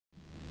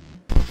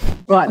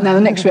Right, now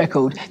the next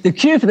record. The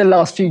Cure for the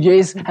last few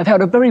years have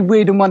held a very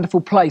weird and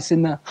wonderful place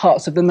in the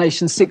hearts of the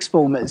nation's sixth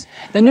formers.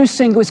 Their new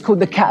single is called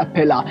The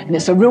Caterpillar, and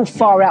it's a real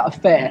far-out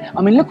affair.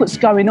 I mean, look what's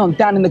going on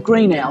down in the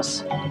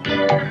greenhouse.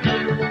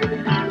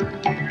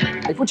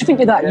 What do you think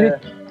of that?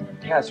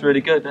 Yeah, it's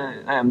really good.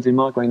 It happens in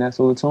my greenhouse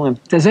all the time.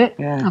 Does it?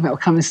 Yeah. I bet I'll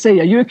come and see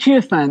you. Are you a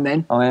Cure fan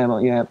then? I am,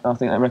 yeah. I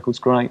think that record's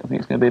great. I think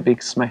it's going to be a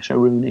big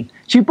smasher-rooney.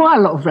 Do you buy a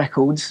lot of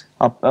records?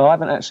 I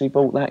haven't actually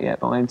bought that yet,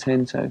 but I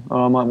intend to.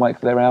 Or I might wait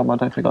for their album. I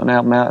don't think I've got an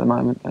album out at the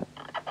moment. But...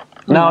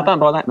 No, I don't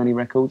buy that many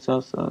records.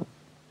 So...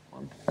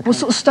 What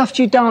sort of stuff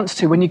do you dance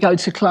to when you go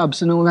to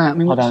clubs and all that? I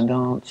mean, I don't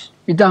dance.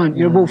 You don't?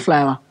 You're a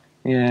wallflower?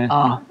 Yeah.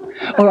 Ah.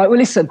 All right, well,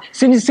 listen,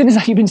 soon as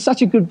you've been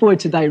such a good boy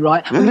today,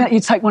 right, I'm going to let you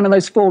take one of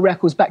those 4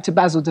 records back to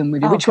Basildon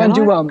with you. Which one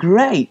do you want?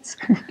 Great.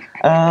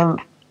 Can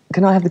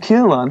I have the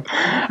Cure one?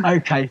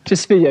 OK,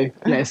 just for you,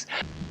 yes.